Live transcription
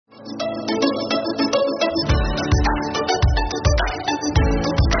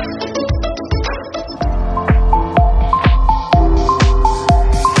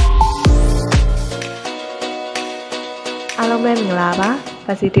ပဲမင်္ဂလာပါဖ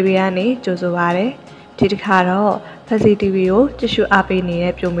က်စီ TV ကနေကြိုဆိုပါရစေဒီတစ်ခါတော့ဖက်စီ TV ကိုကြည့်ရှုအားပေးနေ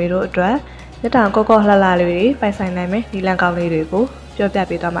တဲ့ပြိုမေတို့အတွက်လက်တောင်ကော့ကော့လှလှလေးတွေပိုင်ဆိုင်နိုင်မယ်နီလန်ကောင်းလေးတွေကိုပြောပြ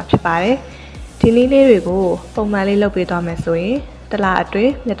ပေးသွားမှာဖြစ်ပါတယ်ဒီနည်းလေးတွေကိုပုံမှန်လေးလုပ်ပေးသွားမယ်ဆိုရင်တစ်လအတွ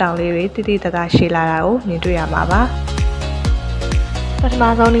င်းလက်တောင်လေးတွေတိတိတသားရှည်လာတာကိုမြင်တွေ့ရမှာပါပထမ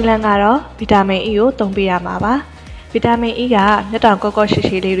ဆုံးနီလန်ကတော့ဗီတာမင် E ကိုသုံးပေးရမှာပါဗီတာမင် E ကလက်တောင်ကော့ကော့ရှည်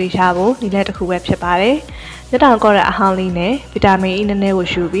ရှည်လေးတွေရဖို့နီလန်တစ်ခုပဲဖြစ်ပါတယ်လက်တောင်ကော့တဲ့အဟောင်းလေးနဲ့ဗီတာမင် E နည်းနည်းကို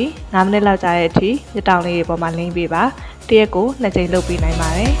ရှူပြီး9မိနစ်လောက်ကြာတဲ့အထိလက်တောင်လေးတွေပေါ်မှာလိမ့်ပေးပါတစ်ရက်ကို2ကြိမ်လုပ်ပေးနိုင်ပါ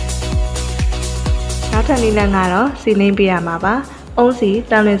တယ်နောက်ထပ်နည်းလမ်းကတော့စီလင်းပေးရမှာပါအုံးစီ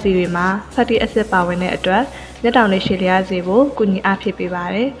တန်လွင်စီတွေမှာ fatty acid ပါဝင်တဲ့အတွက်လက်တောင်လေးရှည်လျားစေဖို့ကူညီအားဖြစ်ပေးပါ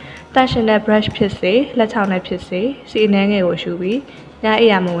တယ်တန့်ရှင်းတဲ့ brush ဖြစ်စေလက်ချောင်းနဲ့ဖြစ်စေစီအနှဲငယ်ကိုရှူပြီးညအိ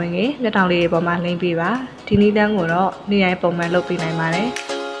ယာမဝင်ခင်လက်တောင်လေးတွေပေါ်မှာလိမ့်ပေးပါဒီနည်းလမ်းကိုတော့နေ့တိုင်းပုံမှန်လုပ်ပေးနိုင်ပါတယ်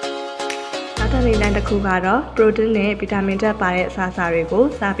နောက်ထပ်နည်းလမ်းတစ်ခုကတော့ protein နဲ့ဗီတာမင်ဓာတ်ပါတဲ့အစားအစာတွေကို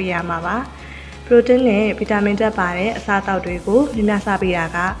စားပေးရမှာပါprotein နဲ့ဗီတာမင်ဓာတ်ပါတဲ့အစားအသောက်တွေကိုများများစားပေးတာ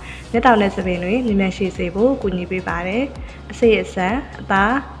ကလက်တောင်နဲ့စပင်တွေများများရှည်စေဖို့ကူညီပေးပါတယ်အစိတ်အဆန်အ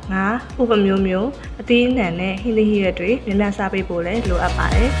သားငါးဥပမျိုးမျိုးအသီးအနှံနဲ့ဟင်းသီးဟင်းရွက်တွေများများစားပေးဖို့လည်းလိုအပ်ပါ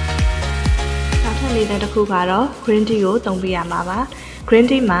တယ်နောက်ထပ်နည်းလမ်းတစ်ခုကတော့ green tea ကိုသုံးပေးရမှာပါ green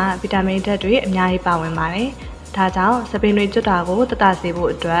tea မှာဗီတာမင်ဓာတ်တွေအများကြီးပါဝင်ပါတယ်ဒါကြောင့်စပင်တွေကျွတ်တာကိုတတစေဖို့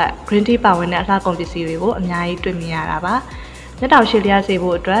အတွက် green tea ပါဝင်တဲ့အလှကုန်ပစ္စည်းတွေကိုအများကြီးတွေ့မြင်ရတာပါလက်တောင်ရှည်လျားစေ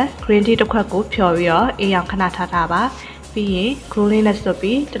ဖို့အတွက် green tea တစ်ခွက်ကိုဖြော်ပြီးတော့အေးအောင်ခဏထားထားပါပြီးရင် grow လေးနဲ့စွပ်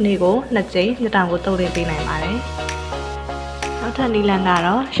ပြီးတစ်နေ့ကို2ကြိမ်လက်တောင်ကိုတုပ်လင်းပေးနိုင်ပါတယ်နောက်ထပ်နည်းလမ်းက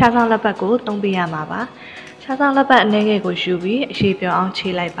တော့ရှားဆောင်လက်ပတ်ကိုသုံးပေးရမှာပါရှားဆောင်လက်ပတ်အနည်းငယ်ကိုယူပြီးအရှိပြောင်းအောင်ခြေ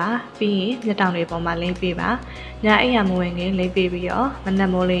လိုက်ပါပြီးရင်လက်တောင်တွေပေါ်မှာလိမ့်ပေးပါညအိယာမဝင်ခင်လိမ့်ပေးပြီးတော့မန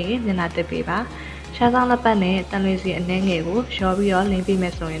က်မိုးလေးရင်မျက်နှာတစ်ပေးပါရှားဆောင်လက်ပတ်နဲ့တန်လွင်စီအနှဲငယ်ကိုရောပြီးတော့လိမ့်ပေးမ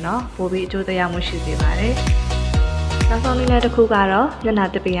ယ်ဆိုရင်တော့ပိုပြီးအကျိုးသက်ရောက်မှုရှိစေပါတယ်နောက်ဆုံးနည်းလမ်းတစ်ခုကတော့မျက်နှာ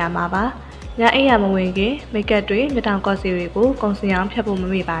တစ်ပေးရမှာပါညအိယာမဝင်ခင်မိတ်ကပ်တွေမျက်တောင်ကော့စီတွေကိုကုန်စင်အောင်ဖြတ်ဖို့မ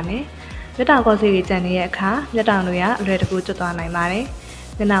မေ့ပါနဲ့မျက်တောင်ကော့စီတွေကျန်နေတဲ့အခါမျက်တောင်တွေကအလွယ်တကူကျွတ်သွားနိုင်ပါတယ်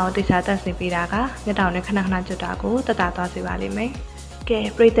မျက်နှာကိုတိကျတက်ဆင်ပေးတာကမျက်တောင်နဲ့ခဏခဏကျွတ်တာကိုတက်တာသွားစေပါလိမ့်မယ်ကဲ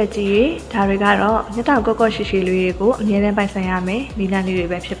ပရိသတ်ကြီးတွေဒါတွေကတော့မျက်တောင်ကော့ကော့ရှည်ရှည်လေးတွေကိုအမြဲတမ်းပိုင်ဆိုင်ရမယ်နီလန်းလေးတွေ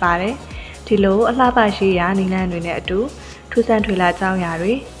ပဲဖြစ်ပါတယ်ဒီလိုအလှပရှိရာနီလန်းတွေနဲ့အတူထူးဆန်းထွေလာကြောင်းရာ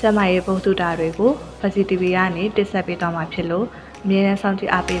တွေကျမရဲ့ပုံစုတာတွေကိုဖက်စီ TV ကနေတင်ဆက်ပေးသွားမှာဖြစ်လို့အမြဲတမ်းစောင့်ကြ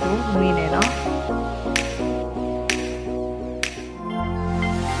ည့်အားပေးဖို့မမေ့နဲ့နော်